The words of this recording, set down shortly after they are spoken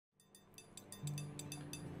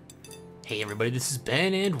Hey everybody, this is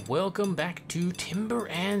Ben and welcome back to Timber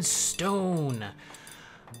and Stone.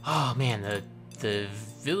 Oh man, the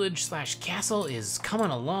village slash castle is coming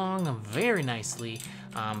along very nicely.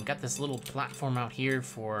 Got this little platform out here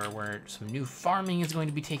for where some new farming is going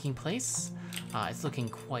to be taking place. It's looking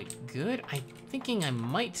quite good. I'm thinking I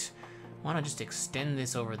might want to just extend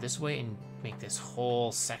this over this way and make this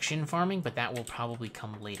whole section farming, but that will probably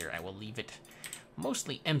come later. I will leave it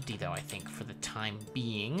mostly empty though, I think, for the time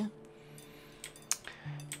being.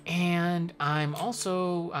 And I'm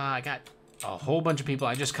also, I got a whole bunch of people.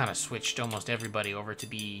 I just kind of switched almost everybody over to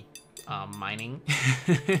be mining.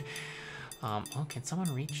 Oh, can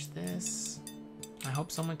someone reach this? I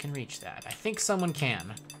hope someone can reach that. I think someone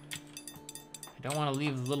can. I don't want to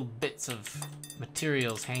leave little bits of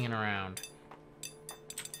materials hanging around.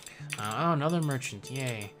 Oh, another merchant,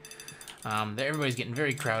 yay. Everybody's getting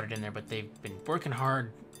very crowded in there, but they've been working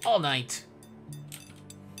hard all night.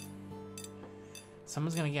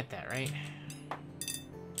 Someone's gonna get that, right?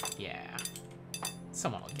 Yeah.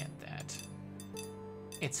 Someone will get that.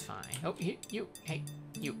 It's fine. Oh, hey,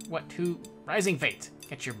 you, what, who? Rising Fate,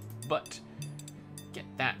 get your butt. Get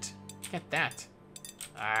that. Get that.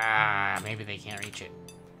 Ah, maybe they can't reach it.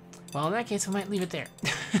 Well, in that case, I might leave it there.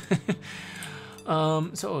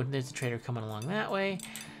 So there's a trader coming along that way.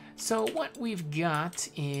 So what we've got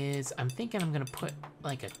is, I'm thinking I'm gonna put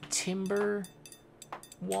like a timber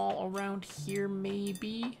wall around here,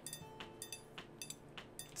 maybe.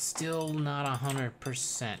 Still not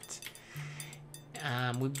 100%.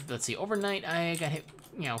 Let's see. Overnight, I got hit,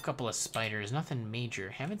 a couple of spiders. Nothing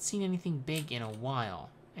major. Haven't seen anything big in a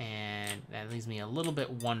while, and that leaves me a little bit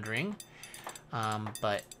wondering.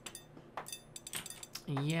 But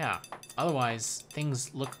yeah. Otherwise,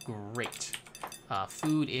 things look great.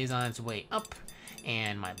 Food is on its way up.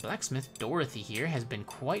 And my blacksmith, Dorothy, here, has been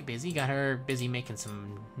quite busy. Got her busy making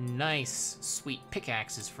some nice, sweet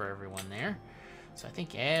pickaxes for everyone there. So I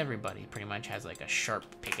think everybody pretty much has like a sharp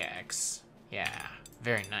pickaxe. Yeah,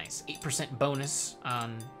 very nice. 8% bonus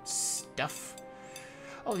on stuff.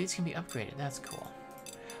 Oh, these can be upgraded. That's cool.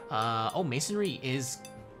 Oh, masonry is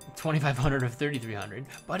 2,500 of 3,300,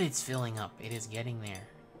 but it's filling up. It is getting there.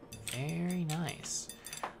 Very nice.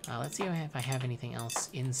 Let's see if I have anything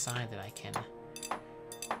else inside that I can...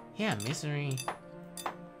 Yeah, masonry.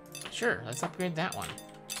 Sure, let's upgrade that one.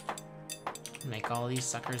 Make all these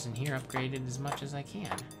suckers in here upgraded as much as I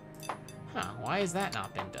can. Huh, why has that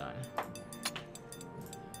not been done?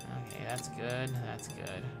 Okay, that's good, that's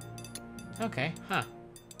good. Okay, huh.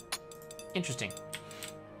 Interesting.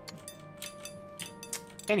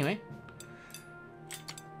 Anyway.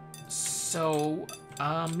 So,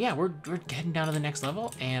 yeah, we're heading down to the next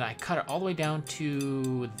level, and I cut it all the way down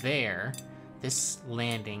to there. This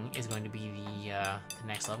landing is going to be the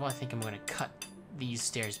next level. I think I'm going to cut these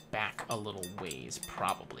stairs back a little ways,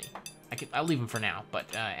 probably. I'll leave them for now, but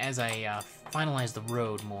as I finalize the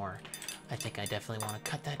road more, I think I definitely want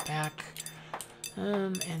to cut that back.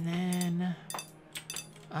 And then,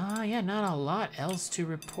 yeah, not a lot else to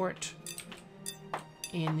report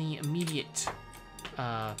in the immediate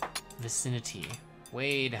vicinity.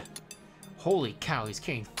 Wade, holy cow, he's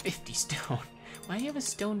carrying 50 stone. Why do you have a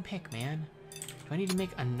stone pick, man? Do I need to make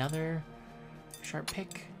another sharp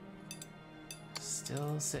pick?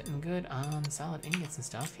 Still sitting good on solid ingots and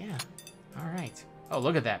stuff, yeah. Alright. Oh,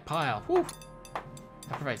 look at that pile. Whew.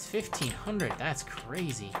 That provides 1,500. That's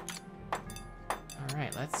crazy.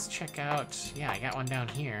 Alright, let's check out... Yeah, I got one down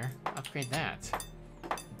here. Upgrade that.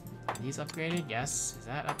 Are these upgraded? Yes. Is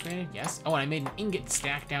that upgraded? Yes. Oh, and I made an ingot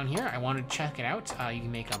stack down here. I wanted to check it out. You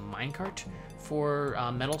can make a minecart for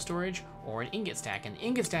metal storage, or an ingot stack. And the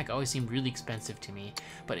ingot stack always seemed really expensive to me,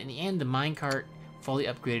 but in the end, the minecart fully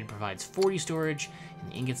upgraded provides 40 storage,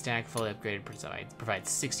 and the ingot stack fully upgraded provides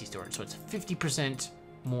 60 storage. So it's 50%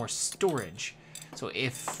 more storage. So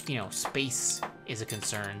if, space is a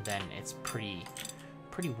concern, then it's pretty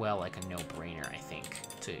well like a no-brainer, I think,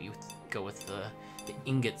 to go with the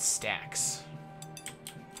ingot stacks.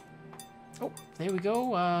 Oh, there we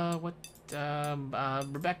go.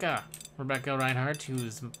 Rebecca Reinhardt,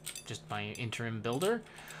 who's just my interim builder.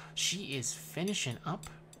 She is finishing up.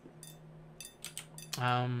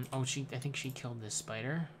 Oh, I think she killed this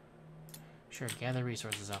spider. Sure, gather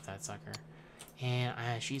resources off that sucker.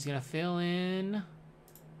 And she's gonna fill in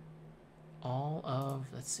all of,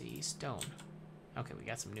 let's see, stone. Okay, we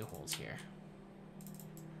got some new holes here.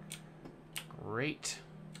 Great.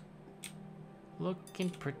 Looking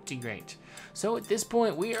pretty great. So at this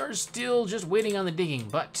point, we are still just waiting on the digging,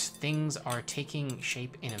 but things are taking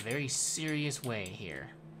shape in a very serious way here.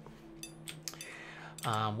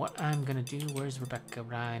 What I'm gonna do, where's Rebecca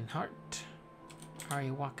Reinhardt? How are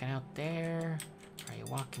you walking out there? How are you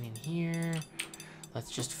walking in here? Let's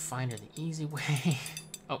just find her the easy way.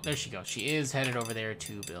 Oh, there she goes. She is headed over there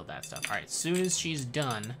to build that stuff. All right, as soon as she's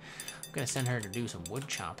done, I'm gonna send her to do some wood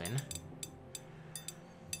chopping.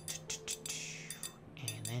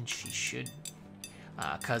 And then she should,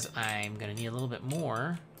 cause I'm gonna need a little bit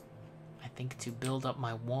more, I think, to build up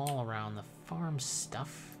my wall around the farm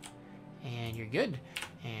stuff. And you're good.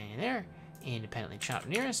 And you're there. Independently chopped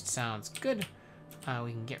nearest. Sounds good.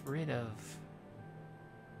 We can get rid of...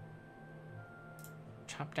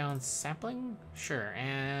 Chop down sapling? Sure.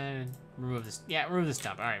 And remove this. Yeah, remove this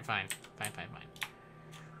stump. Alright, fine. Fine.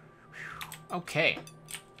 Whew. Okay.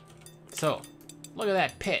 So, look at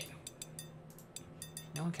that pit.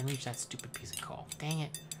 No one can reach that stupid piece of coal. Dang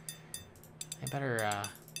it. I better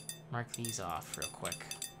mark these off real quick.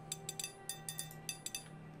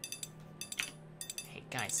 Hey,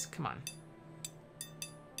 guys, come on.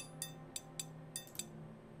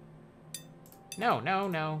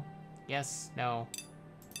 No. Yes, no.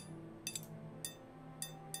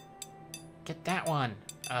 Get that one.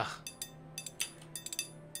 Ugh.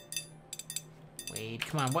 Wade,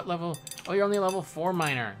 come on, what level? Oh, you're only level 4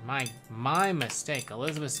 miner. My mistake.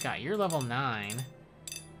 Elizabeth Scott, you're level 9.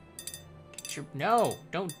 Get your... No,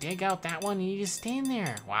 don't dig out that one. You need to stand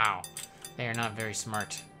there. Wow. They are not very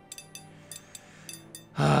smart.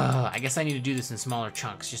 I guess I need to do this in smaller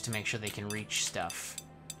chunks just to make sure they can reach stuff.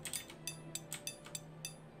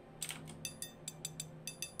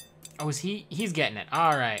 Oh, is he? He's getting it.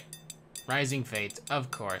 All right. Rising Fates, of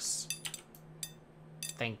course.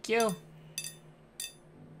 Thank you.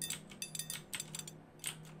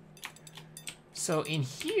 So in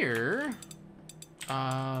here,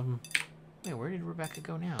 wait, where did Rebecca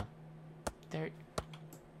go now? There.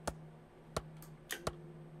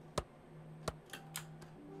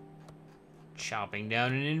 Chopping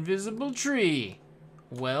down an invisible tree.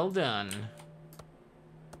 Well done.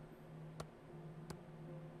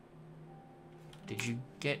 Did you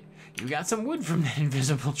get... You got some wood from that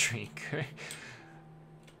invisible tree.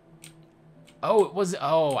 Oh, it was...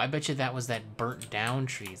 Oh, I bet you that was that burnt down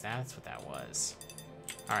trees. That's what that was.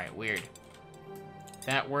 Alright, weird.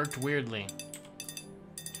 That worked weirdly.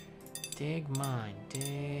 Dig mine.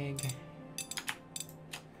 Dig.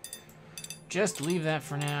 Just leave that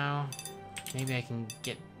for now. Maybe I can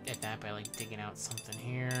get at that by, like, digging out something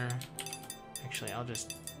here. Actually, I'll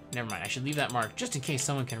just... Never mind. I should leave that marked just in case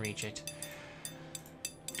someone can reach it.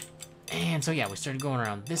 And so, yeah, we started going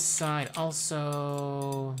around this side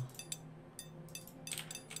also.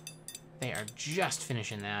 They are just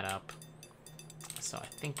finishing that up. So I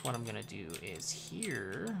think what I'm gonna do is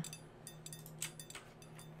here.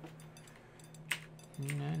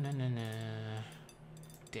 No.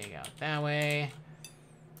 Dig out that way.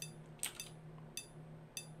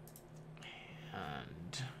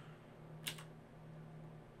 And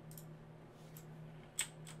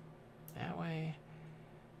that way.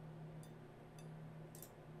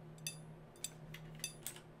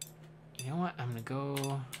 You know what? I'm gonna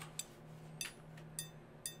go...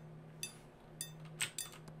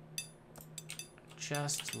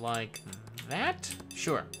 Just like that.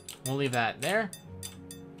 Sure. We'll leave that there.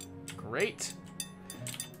 Great.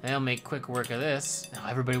 They'll make quick work of this. Now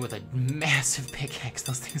everybody with a massive pickaxe.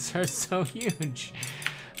 Those things are so huge.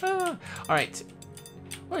 All right.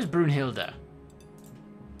 Where's Brunhilde?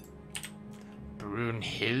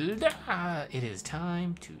 Brunhilde? It is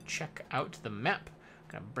time to check out the map.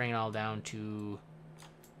 I'm gonna bring it all down to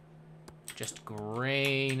just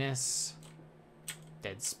grayness.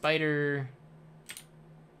 Dead spider.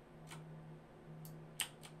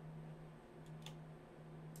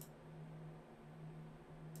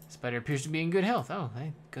 Spider appears to be in good health. Oh,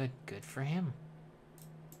 hey, good for him.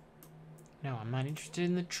 No, I'm not interested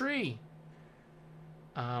in the tree.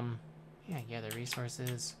 Yeah, the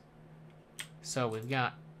resources. So we've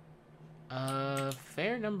got a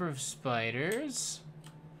fair number of spiders.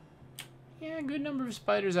 Yeah, a good number of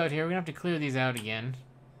spiders out here. We're gonna have to clear these out again.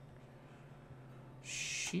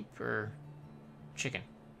 Sheep or chicken?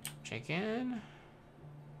 Chicken.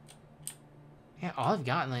 Yeah, all I've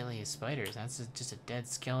gotten lately is spiders. That's just a dead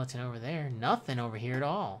skeleton over there. Nothing over here at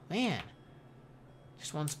all. Man.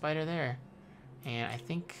 Just one spider there. And I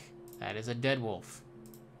think that is a dead wolf.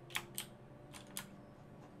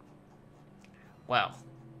 Well,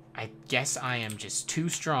 I guess I am just too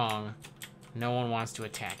strong. No one wants to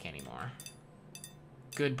attack anymore.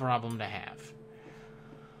 Good problem to have.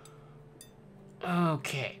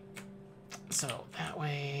 Okay. So, that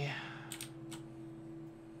way...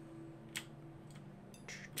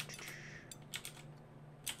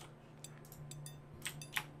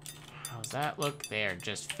 How's that look? There,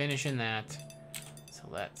 just finishing that.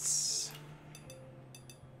 let's...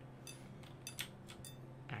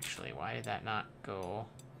 Actually, why did that not go?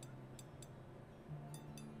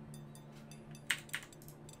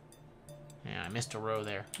 Yeah, I missed a row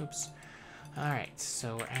there. Oops. Alright,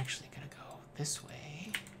 so we're actually gonna go this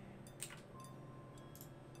way.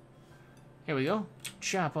 Here we go.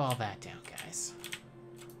 Chop all that down, guys.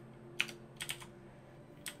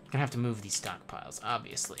 Gonna have to move these stockpiles,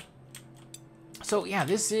 obviously. So yeah,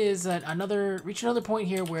 this is reach another point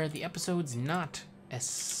here where the episode's not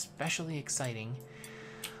especially exciting.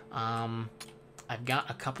 I've got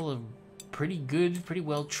a couple of pretty good, pretty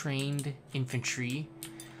well-trained infantry.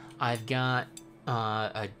 I've got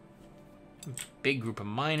a big group of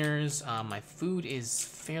miners. My food is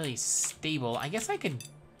fairly stable. I guess I can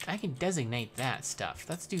designate that stuff.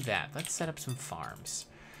 Let's do that. Let's set up some farms.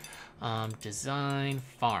 Design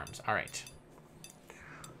farms. All right.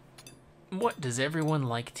 What does everyone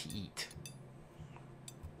like to eat?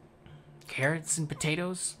 Carrots and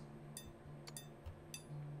potatoes?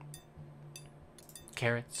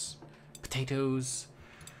 Carrots, potatoes,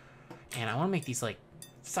 and I want to make these like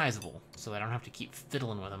sizable so I don't have to keep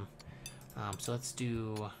fiddling with them. So let's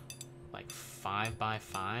do like 5 by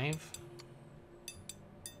 5.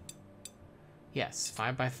 Yes,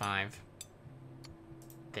 5 by 5.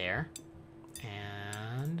 There.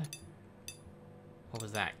 And what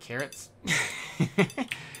was that? Carrots?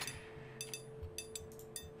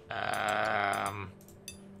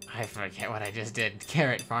 I forget what I just did.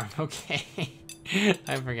 Carrot farm. Okay.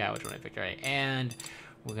 I forgot which one I picked. All right. And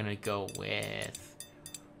we're gonna go with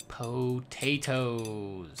potatoes.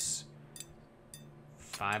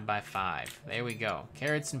 5 by 5. There we go.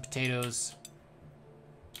 Carrots and potatoes.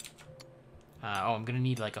 Oh, I'm gonna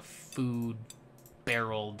need like a food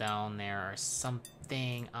barrel down there or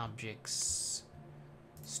something. Objects,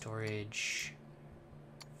 storage,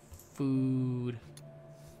 food,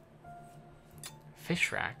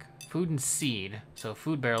 fish rack, food and seed. So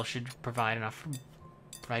food barrel should provide enough,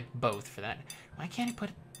 provide both for that. Why can't I put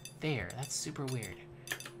it there? That's super weird.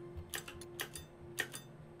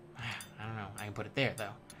 I don't know. I can put it there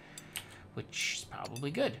though, which is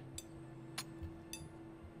probably good.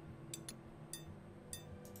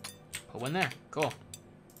 Put one there. Cool.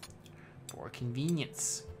 For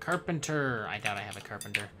convenience. Carpenter. I doubt I have a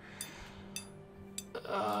carpenter.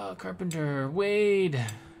 Carpenter. Wade.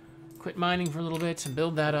 Quit mining for a little bit and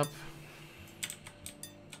build that up.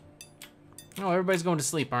 Oh, everybody's going to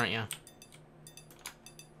sleep, aren't you?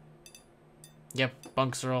 Yep,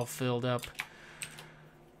 bunks are all filled up.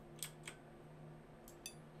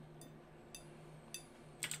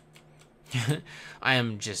 I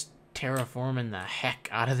am just terraforming the heck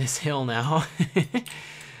out of this hill now.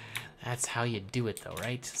 That's how you do it though,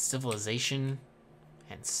 right? Civilization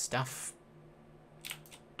and stuff.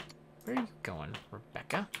 Where are you going,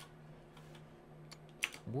 Rebecca?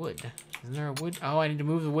 Wood. Isn't there a wood? Oh, I need to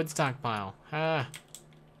move the wood stockpile. Ah.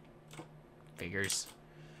 Figures.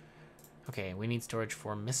 Okay, we need storage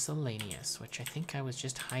for miscellaneous, which I think I was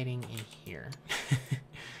just hiding in here.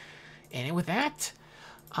 And with that,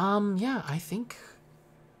 yeah, I think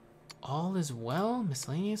all is well.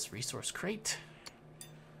 Miscellaneous, resource crate.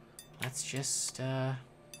 Let's just, I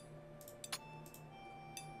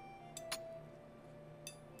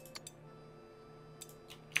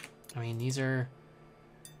mean, these are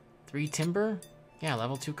 3 timber. Yeah,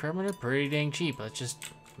 level 2 carpenter, pretty dang cheap. Let's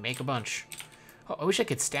just make a bunch. Oh, I wish I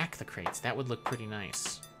could stack the crates. That would look pretty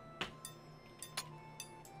nice.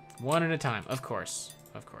 One at a time, of course,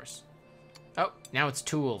 of course. Oh, now it's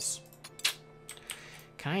tools.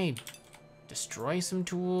 Can I destroy some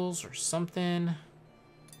tools or something?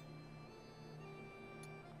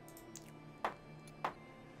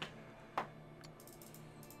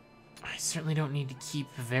 I certainly don't need to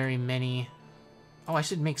keep very many. Oh, I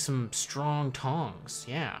should make some strong tongs.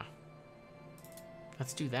 Yeah.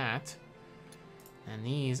 Let's do that. And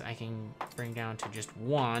these I can bring down to just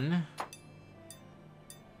 1.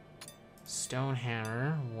 Stone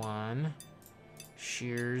hammer, 1.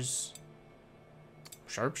 Shears.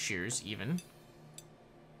 Sharp shears, even.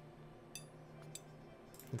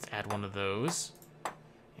 Let's add 1 of those.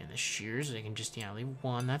 And the shears, I can just, yeah, leave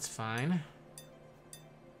 1. That's fine.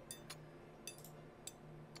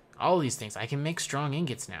 All these things. I can make strong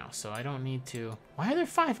ingots now, so I don't need to... Why are there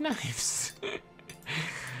 5 knives?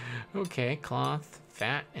 Okay, cloth,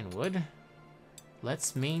 fat, and wood.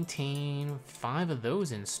 Let's maintain 5 of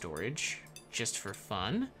those in storage, just for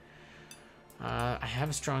fun. I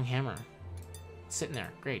have a strong hammer. Sitting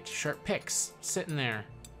there. Great. Sharp picks. Sitting there.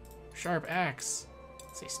 Sharp axe.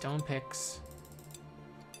 Let's see, stone picks.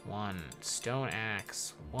 1. Stone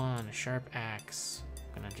axe. 1. Sharp axe.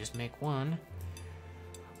 Gonna just make 1.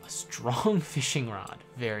 strong fishing rod.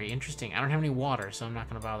 Very interesting. I don't have any water, so I'm not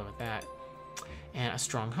going to bother with that. And a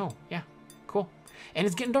strong hoe. Yeah, cool. And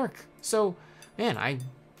it's getting dark. So, man, I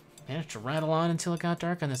managed to rattle on until it got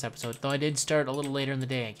dark on this episode. Though I did start a little later in the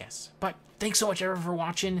day, I guess. But thanks so much, everyone, for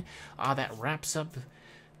watching. That wraps up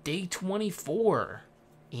day 24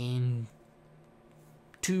 in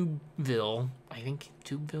Tubeville. I think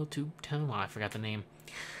Tubeville, Tubetown. Oh, I forgot the name.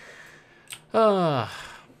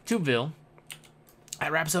 Tubeville.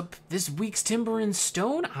 That wraps up this week's Timber and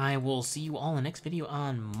Stone. I will see you all in the next video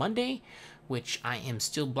on Monday, which I am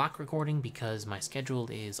still block recording because my schedule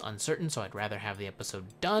is uncertain, so I'd rather have the episode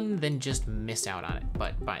done than just miss out on it.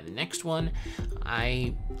 But by the next one,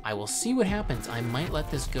 I will see what happens. I might let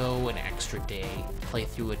this go an extra day, play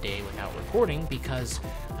through a day without recording, because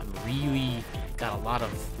I'm really got a lot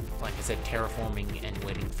of, like I said, terraforming and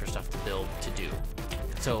waiting for stuff to build to do.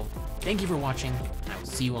 So thank you for watching. I will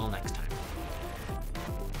see you all next time.